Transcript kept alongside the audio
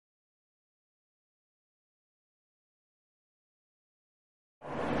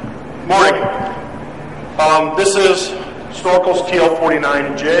Morning. This is Snorkel's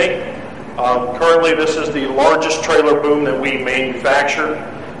TL49J. Currently, this is the largest trailer boom that we manufacture.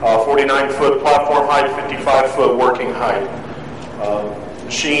 49-foot platform height, 55-foot working height.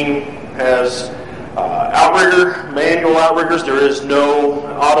 Machine has outrigger, manual outriggers. There is no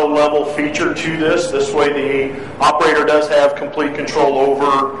auto level feature to this. This way the operator does have complete control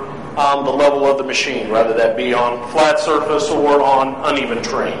over the level of the machine, whether that be on flat surface or on uneven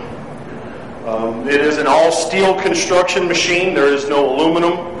terrain. It is an all steel construction machine. There is no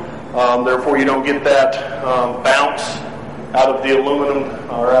aluminum, therefore you don't get that bounce out of the aluminum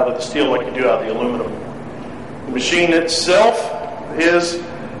or out of the steel like you do out of the aluminum. The machine itself is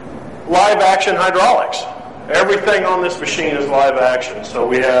live action hydraulics. Everything on this machine is live action. So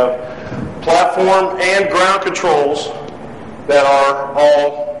we have platform and ground controls that are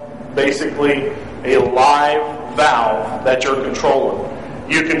all basically a live valve that you're controlling.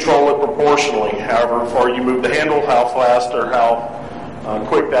 You control it proportionally, however far you move the handle, how fast or how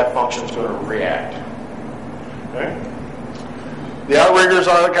quick that function is going to react. Okay. The outriggers,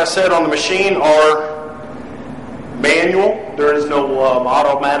 like I said, on the machine are manual. There is no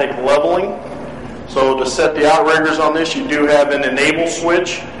automatic leveling. So to set the outriggers on this, you do have an enable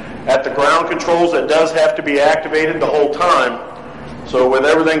switch at the ground controls that does have to be activated the whole time. So with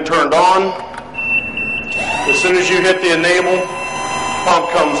everything turned on, as soon as you hit the enable, pump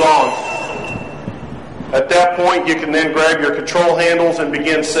comes on. At that point, you can then grab your control handles and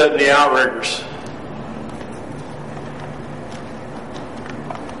begin setting the outriggers.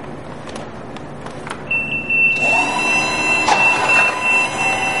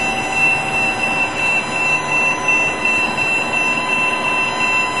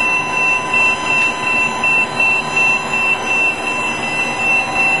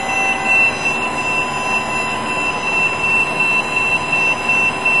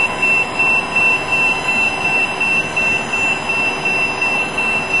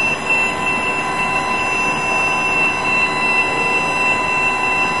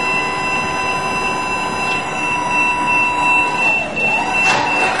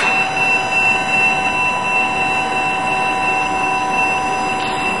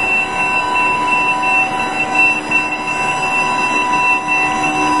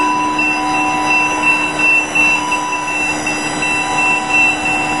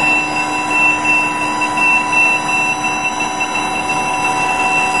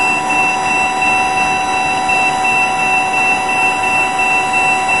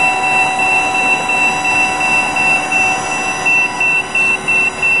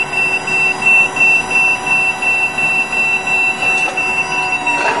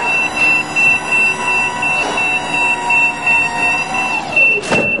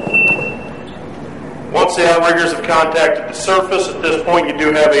 Once the outriggers have contacted the surface, at this point you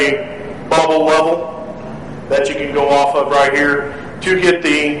do have a bubble level that you can go off of right here to get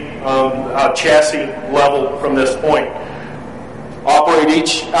the chassis level from this point. Operate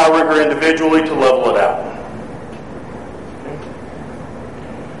each outrigger individually to level it out.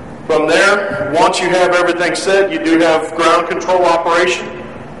 From there, once you have everything set, you do have ground control operation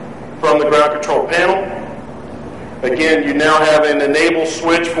from the ground control panel. Again, you now have an enable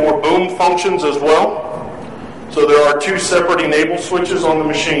switch for boom functions as well. So there are two separate enable switches on the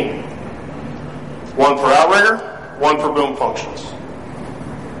machine. One for outrigger, one for boom functions.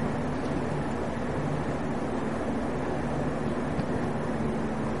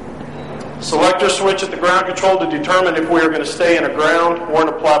 Selector switch at the ground control to determine if we are going to stay in a ground or in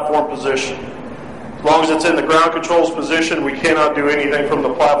a platform position. As long as it's in the ground controls position, we cannot do anything from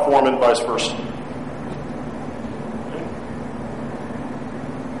the platform and vice versa.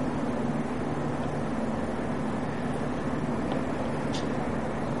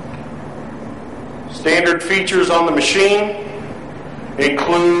 Standard features on the machine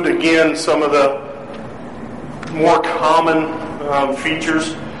include, again, some of the more common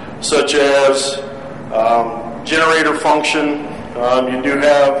features, such as generator function. You do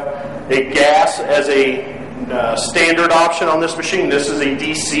have a gas as a standard option on this machine. This is a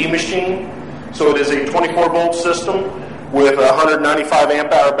DC machine, so it is a 24-volt system with 195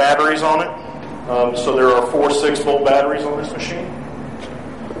 amp-hour batteries on it. So there are 4 6-volt batteries on this machine.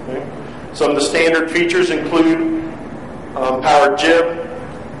 Okay. Some of the standard features include powered jib,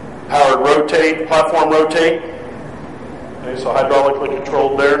 powered rotate, platform rotate. Okay, so hydraulically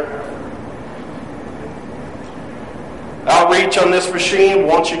controlled there. Outreach on this machine,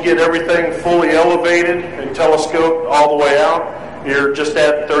 once you get everything fully elevated and telescoped all the way out, you're just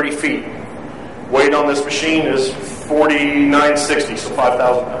at 30 feet. Weight on this machine is 4,960, so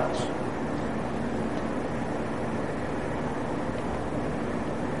 5,000 pounds.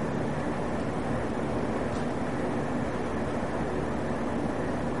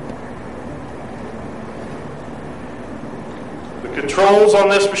 controls on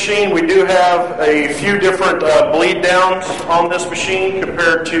this machine, we do have a few different bleed downs on this machine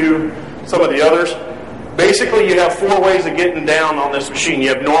compared to some of the others. Basically, you have 4 ways of getting down on this machine. You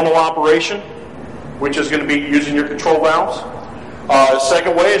have normal operation, which is going to be using your control valves. The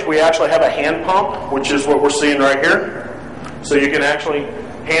second way is we actually have a hand pump, which is what we're seeing right here. So you can actually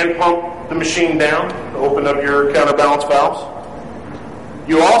hand pump the machine down to open up your counterbalance valves.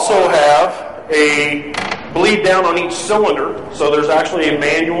 You also have a bleed down on each cylinder. So there's actually a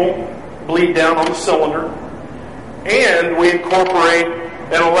manual bleed down on the cylinder. And we incorporate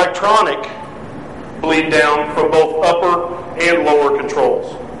an electronic bleed down from both upper and lower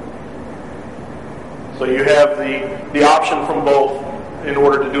controls. So you have the option from both in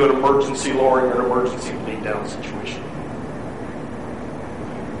order to do an emergency lowering or an emergency bleed down situation.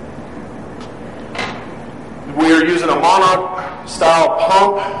 We are using a monarch style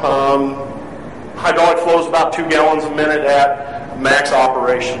pump. Hydraulic flow is about 2 gallons a minute at max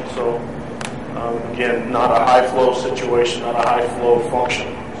operation. So again, not a high flow situation, not a high flow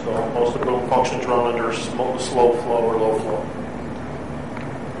function. So most of the boom functions run under slow flow or low flow.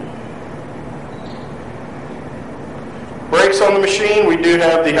 Brakes on the machine, we do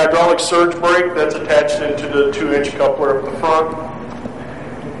have the hydraulic surge brake that's attached into the 2-inch coupler up the front.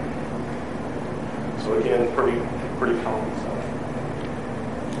 So again, pretty common stuff.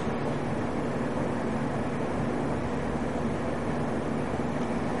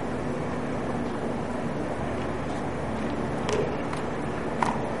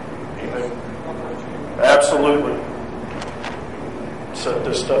 Absolutely. Set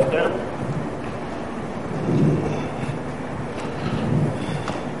this stuff down.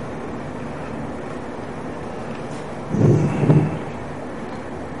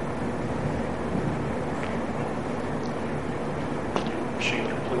 Machine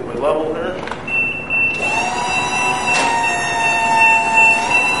completely level here.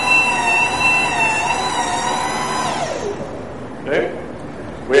 Okay.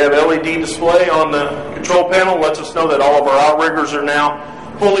 We have LED display on the control panel. Lets us know that all of our outriggers are now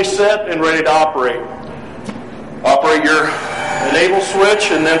fully set and ready to operate. Operate your enable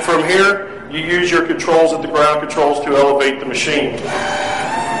switch, and then from here you use your controls at the ground controls to elevate the machine.